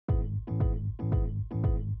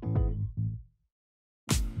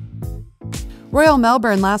Royal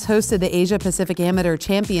Melbourne last hosted the Asia Pacific Amateur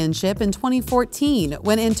Championship in 2014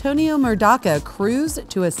 when Antonio Murdaca cruised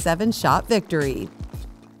to a 7-shot victory.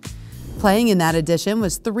 Playing in that edition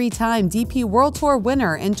was 3-time DP World Tour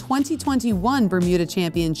winner and 2021 Bermuda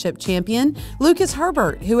Championship champion Lucas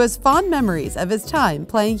Herbert, who has fond memories of his time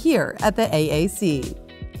playing here at the AAC.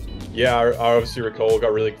 Yeah, I obviously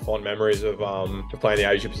got really fond memories of playing the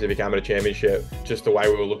Asia Pacific Amateur Championship. Just the way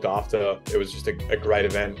we were looked after, it was just a great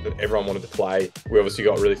event that everyone wanted to play. We obviously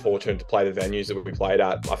got really fortunate to play the venues that we played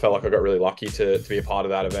at. I felt like I got really lucky to be a part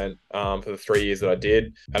of that event for the 3 years that I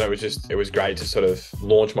did, and it was great to sort of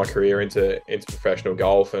launch my career into professional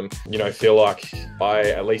golf, and feel like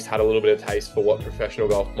I at least had a little bit of taste for what professional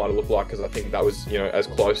golf might have looked like, because I think that was as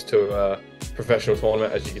close to a professional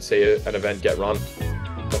tournament as you could see an event get run.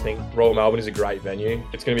 I think Royal Melbourne is a great venue.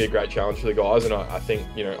 It's going to be a great challenge for the guys, and I think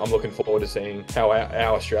I'm looking forward to seeing how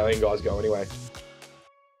our Australian guys go anyway.